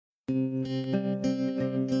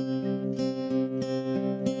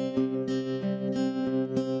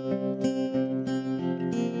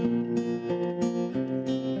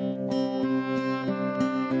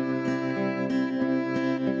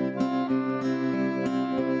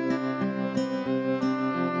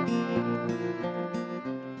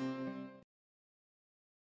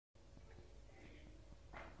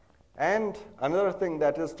And another thing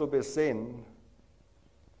that is to be seen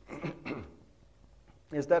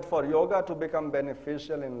is that for yoga to become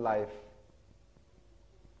beneficial in life,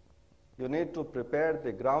 you need to prepare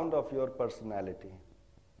the ground of your personality.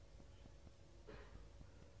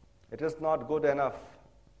 It is not good enough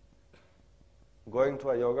going to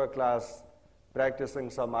a yoga class, practicing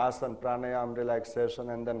some asana, pranayam, relaxation,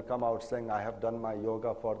 and then come out saying, I have done my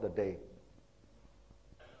yoga for the day.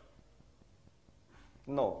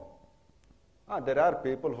 No. There are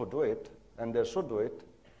people who do it, and they should do it.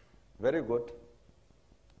 Very good.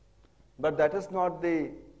 But that is not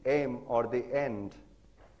the aim or the end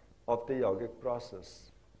of the yogic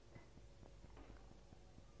process.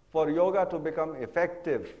 For yoga to become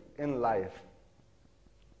effective in life,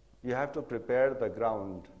 you have to prepare the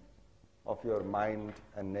ground of your mind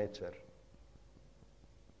and nature.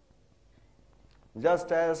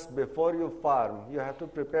 Just as before you farm, you have to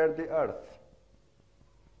prepare the earth.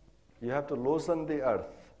 You have to loosen the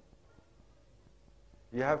earth.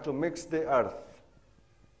 You have to mix the earth.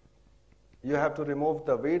 You have to remove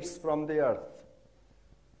the weeds from the earth.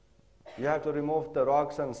 You have to remove the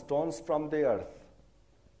rocks and stones from the earth.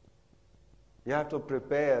 You have to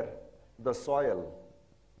prepare the soil.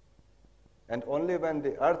 And only when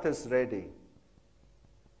the earth is ready,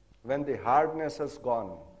 when the hardness has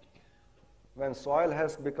gone, when soil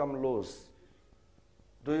has become loose,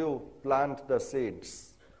 do you plant the seeds.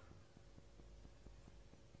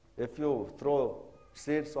 If you throw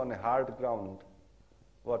seeds on a hard ground,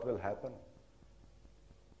 what will happen?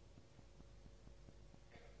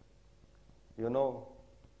 You know,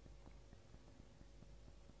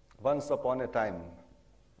 once upon a time,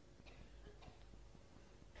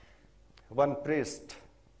 one priest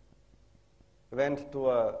went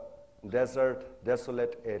to a desert,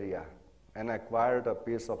 desolate area and acquired a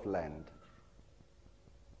piece of land.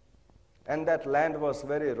 And that land was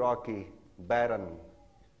very rocky, barren,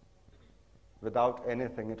 without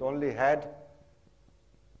anything. It only had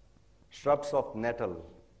shrubs of nettle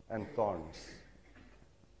and thorns.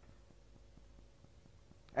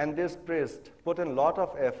 And this priest put in a lot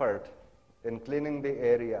of effort in cleaning the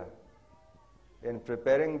area, in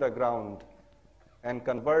preparing the ground, and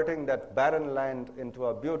converting that barren land into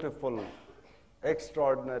a beautiful,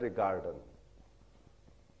 extraordinary garden.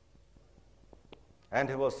 And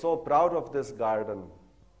he was so proud of this garden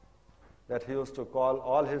that he used to call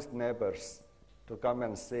all his neighbors to come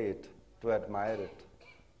and see it, to admire it.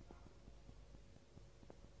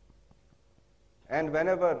 And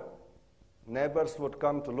whenever neighbors would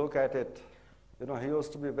come to look at it, he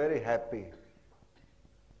used to be very happy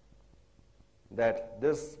that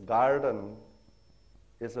this garden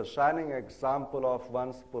is a shining example of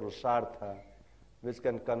one's purushartha, which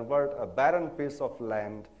can convert a barren piece of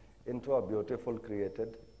land into a beautiful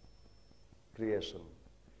created creation.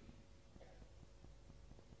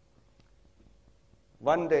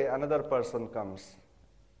 One day another person comes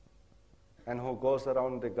and who goes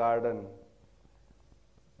around the garden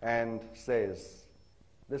and says,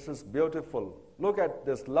 this is beautiful. Look at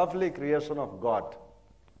this lovely creation of God.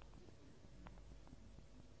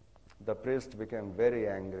 The priest became very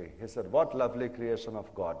angry. He said, what lovely creation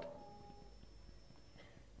of God?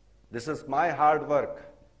 This is my hard work.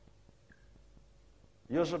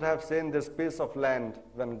 You should have seen this piece of land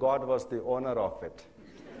when God was the owner of it.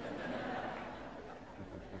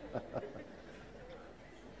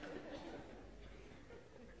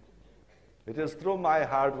 It is through my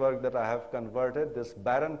hard work that I have converted this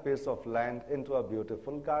barren piece of land into a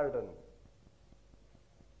beautiful garden.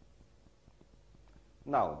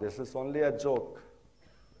 Now, this is only a joke,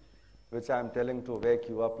 which I am telling to wake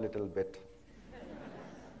you up a little bit.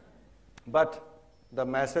 But the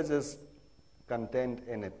message is contained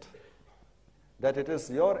in it, that it is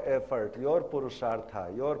your effort, your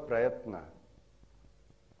purushartha, your prayatna,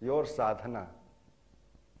 your sadhana,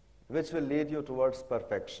 which will lead you towards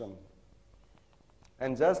perfection.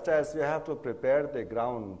 And just as you have to prepare the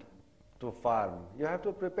ground to farm, you have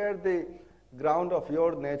to prepare the ground of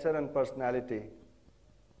your nature and personality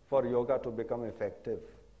for yoga to become effective.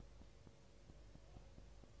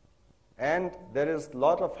 And there is a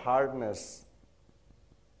lot of hardness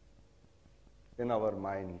in our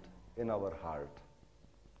mind, in our heart.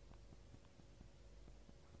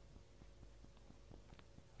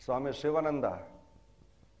 Swami Shivananda,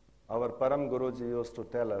 our Param Guruji used to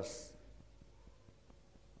tell us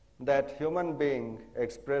that human being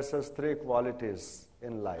expresses three qualities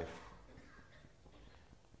in life.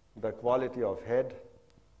 The quality of head,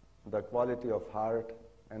 the quality of heart,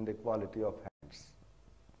 and the quality of hands.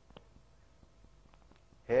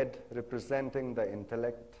 Head representing the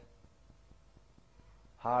intellect,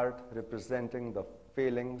 heart representing the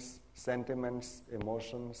feelings, sentiments,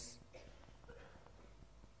 emotions,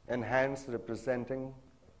 and hands representing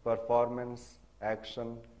performance,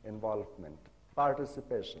 action, involvement,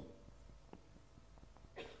 participation.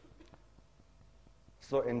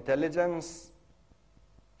 So intelligence,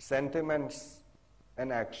 sentiments,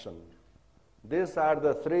 and action. These are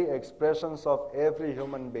the three expressions of every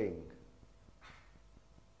human being.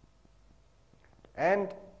 And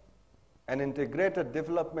an integrated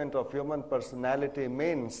development of human personality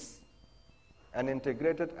means an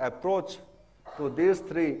integrated approach to these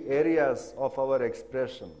three areas of our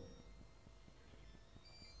expression,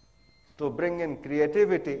 to bring in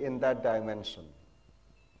creativity in that dimension.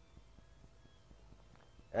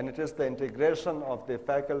 And it is the integration of the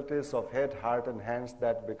faculties of head, heart, and hands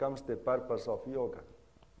that becomes the purpose of yoga.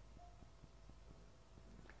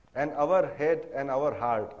 And our head and our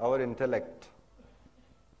heart, our intellect,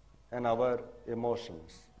 and our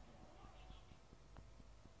emotions,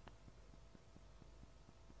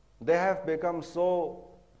 they have become so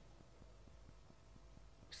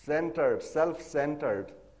centered,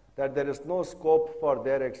 self-centered, that there is no scope for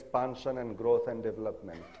their expansion and growth and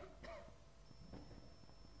development.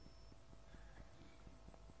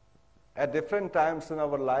 At different times in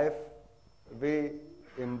our life, we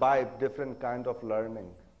imbibe different kind of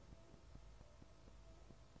learning.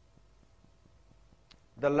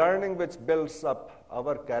 The learning which builds up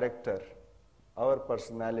our character, our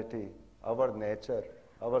personality, our nature,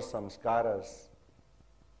 our samskaras,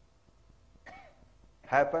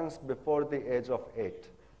 happens before the age of 8.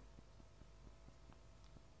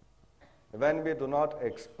 When we do not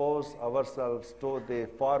expose ourselves to the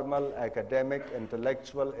formal, academic,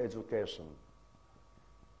 intellectual education.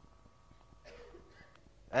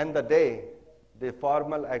 And the day the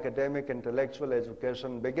formal, academic, intellectual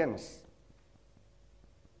education begins,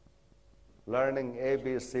 learning A,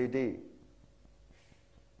 B, C, D,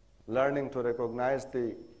 learning to recognize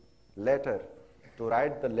the letter, to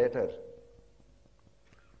write the letter,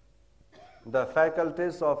 the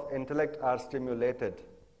faculties of intellect are stimulated,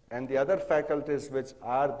 and the other faculties, which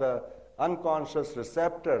are the unconscious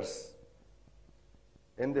receptors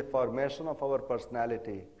in the formation of our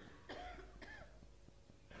personality,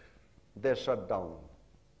 they shut down.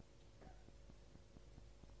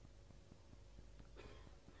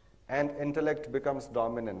 And intellect becomes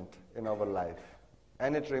dominant in our life.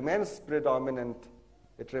 And it remains predominant,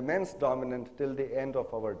 it remains dominant till the end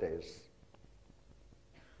of our days.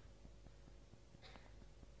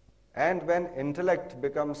 And when intellect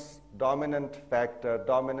becomes dominant factor,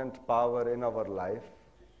 dominant power in our life,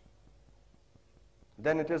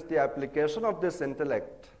 then it is the application of this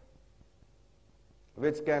intellect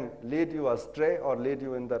which can lead you astray or lead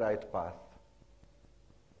you in the right path.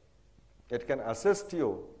 It can assist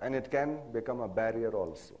you and it can become a barrier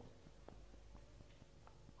also.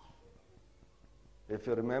 If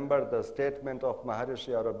you remember the statement of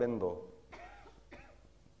Maharishi Aurobindo,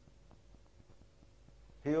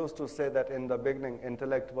 he used to say that in the beginning,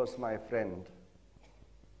 intellect was my friend.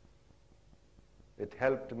 It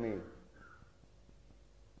helped me.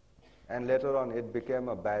 And later on, it became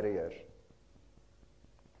a barrier.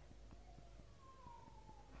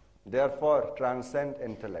 Therefore, transcend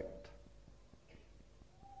intellect.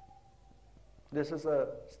 This is a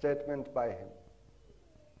statement by him.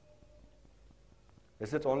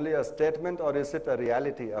 Is it only a statement or is it a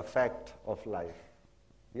reality, a fact of life?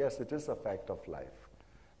 Yes, it is a fact of life.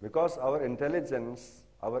 Because our intelligence,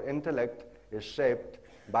 our intellect is shaped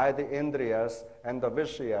by the indriyas and the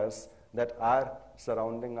vishayas that are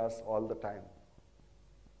surrounding us all the time.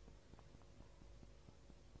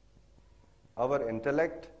 Our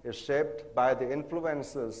intellect is shaped by the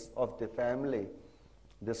influences of the family,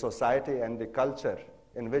 the society, and the culture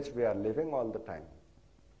in which we are living all the time.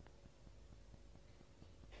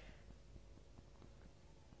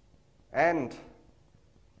 And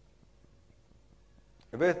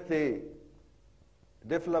with the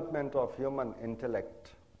development of human intellect,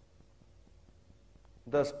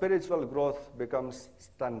 the spiritual growth becomes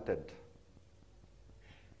stunted.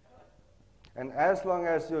 And as long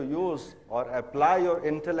as you use or apply your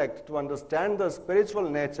intellect to understand the spiritual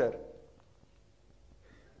nature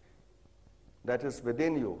that is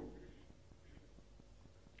within you,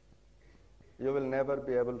 you will never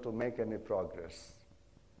be able to make any progress.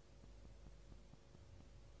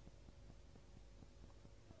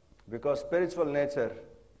 Because spiritual nature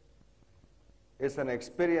is an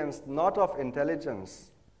experience not of intelligence,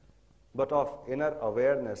 but of inner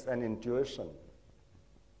awareness and intuition,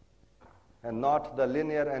 and not the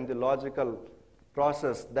linear and the logical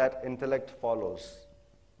process that intellect follows.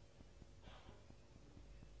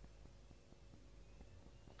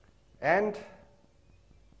 And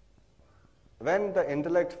when the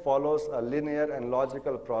intellect follows a linear and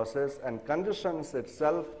logical process and conditions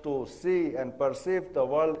itself to see and perceive the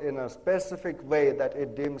world in a specific way that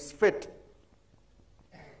it deems fit,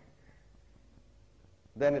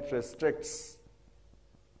 then it restricts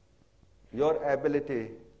your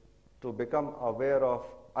ability to become aware of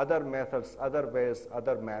other methods, other ways,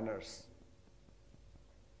 other manners.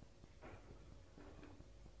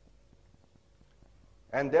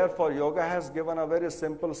 And therefore, yoga has given a very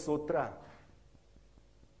simple sutra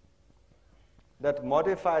that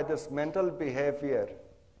modify this mental behavior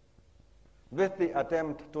with the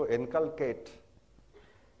attempt to inculcate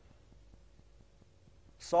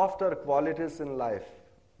softer qualities in life,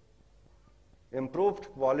 improved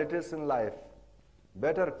qualities in life,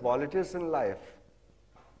 better qualities in life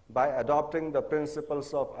by adopting the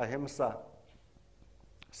principles of ahimsa,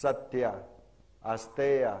 satya,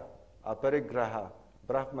 asteya, aparigraha,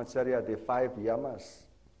 brahmacharya, the 5 yamas,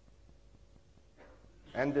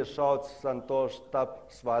 and the shauch, santosh,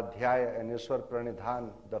 tap, swadhyaya, and ishwar pranidhan,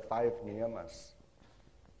 the 5 niyamas.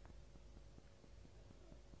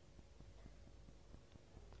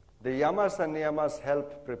 The yamas and niyamas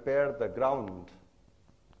help prepare the ground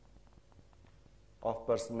of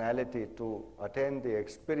personality to attain the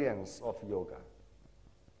experience of yoga.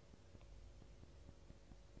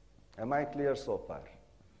 Am I clear so far?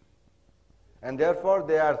 And therefore,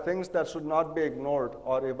 they are things that should not be ignored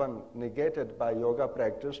or even negated by yoga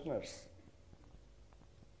practitioners.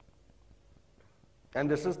 And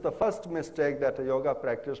this is the first mistake that a yoga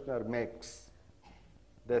practitioner makes.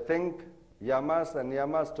 They think yamas and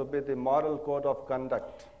niyamas to be the moral code of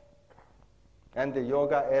conduct and the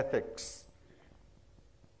yoga ethics,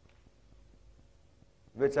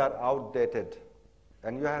 which are outdated,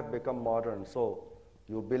 and you have become modern, so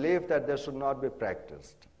you believe that they should not be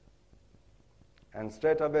practiced. And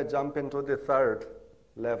straight away jump into the 3rd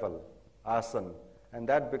level, asana, and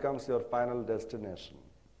that becomes your final destination.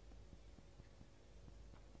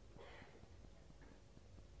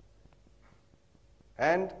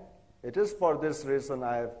 And it is for this reason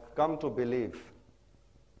I have come to believe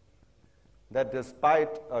that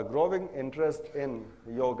despite a growing interest in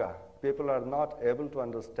yoga, people are not able to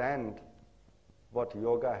understand what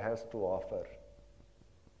yoga has to offer.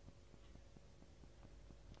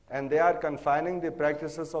 And they are confining the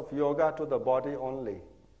practices of yoga to the body only,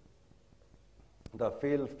 the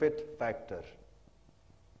feel fit factor.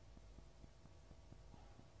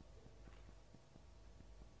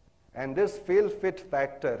 And this feel fit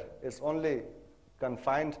factor is only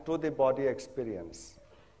confined to the body experience.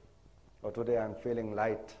 Or today I'm feeling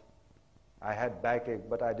light. I had backache,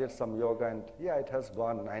 but I did some yoga and yeah, it has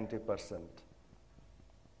gone 90%.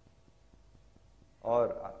 Or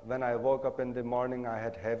when I woke up in the morning, I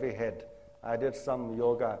had heavy head. I did some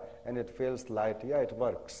yoga and it feels light. Yeah, it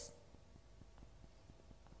works.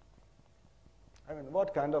 I mean,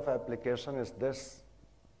 what kind of application is this?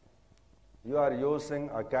 You are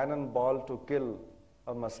using a cannonball to kill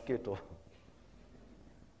a mosquito.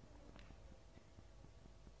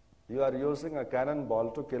 You are using a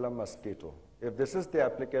cannonball to kill a mosquito. If this is the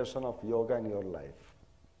application of yoga in your life.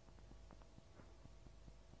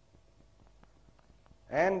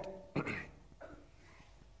 And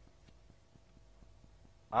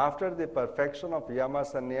after the perfection of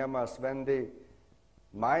yamas and niyamas, when the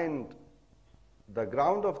mind, the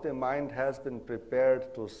ground of the mind has been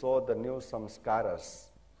prepared to sow the new samskaras,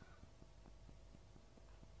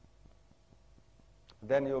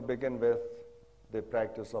 then you begin with the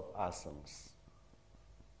practice of asanas.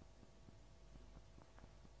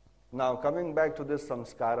 Now, coming back to this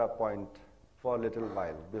samskara point for a little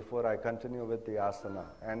while before I continue with the asana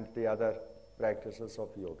and the other practices of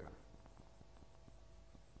yoga.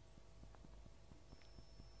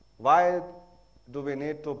 Why do we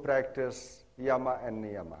need to practice yama and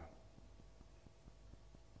niyama?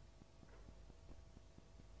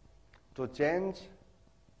 To change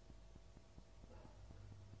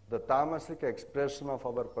the tamasic expression of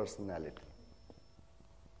our personality.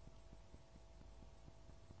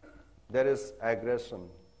 There is aggression,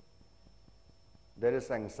 there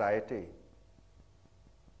is anxiety,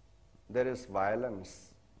 there is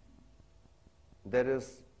violence, there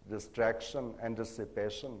is distraction and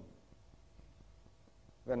dissipation.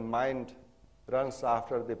 When mind runs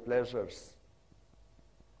after the pleasures,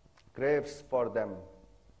 craves for them,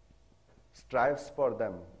 strives for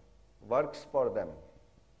them, works for them.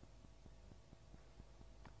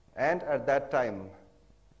 And at that time,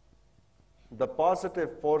 the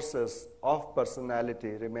positive forces of personality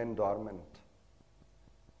remain dormant.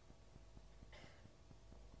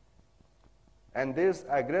 And these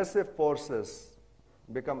aggressive forces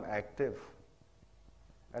become active.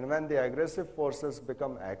 And when the aggressive forces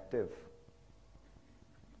become active,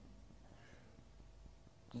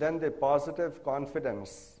 then the positive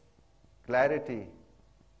confidence, clarity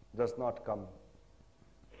does not come.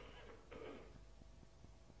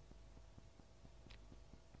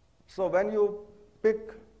 So when you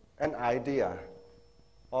pick an idea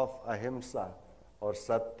of ahimsa or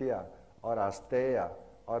satya or asteya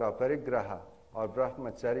or aparigraha or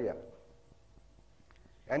brahmacharya,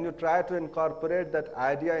 and you try to incorporate that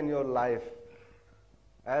idea in your life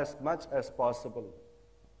as much as possible,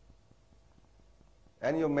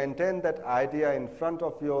 and you maintain that idea in front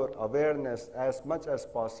of your awareness as much as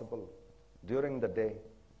possible during the day,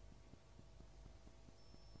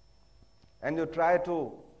 and you try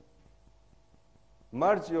to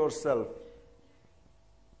merge yourself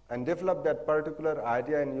and develop that particular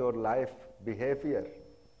idea in your life behavior,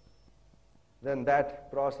 then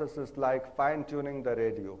that process is like fine-tuning the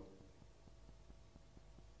radio.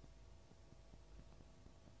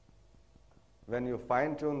 When you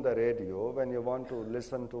fine-tune the radio, when you want to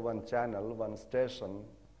listen to one channel, one station,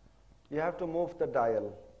 you have to move the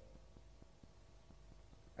dial.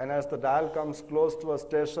 And as the dial comes close to a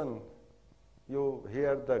station, you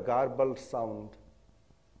hear the garbled sound.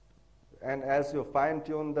 And as you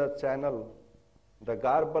fine-tune the channel, the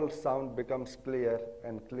garbled sound becomes clear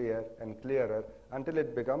and clear and clearer until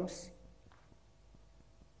it becomes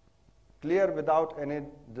clear without any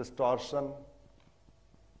distortion,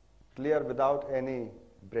 clear without any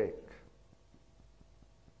break.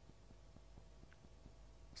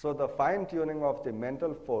 So the fine-tuning of the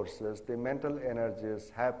mental forces, the mental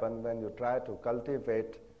energies happen when you try to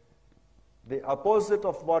cultivate the opposite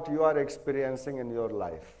of what you are experiencing in your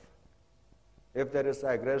life. If there is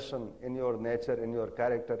aggression in your nature, in your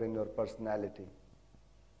character, in your personality,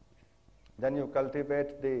 then you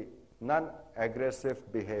cultivate the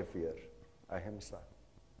non-aggressive behavior, ahimsa.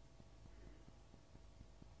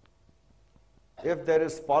 If there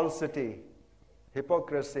is falsity,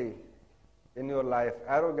 hypocrisy in your life,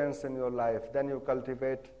 arrogance in your life, then you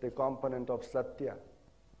cultivate the component of satya.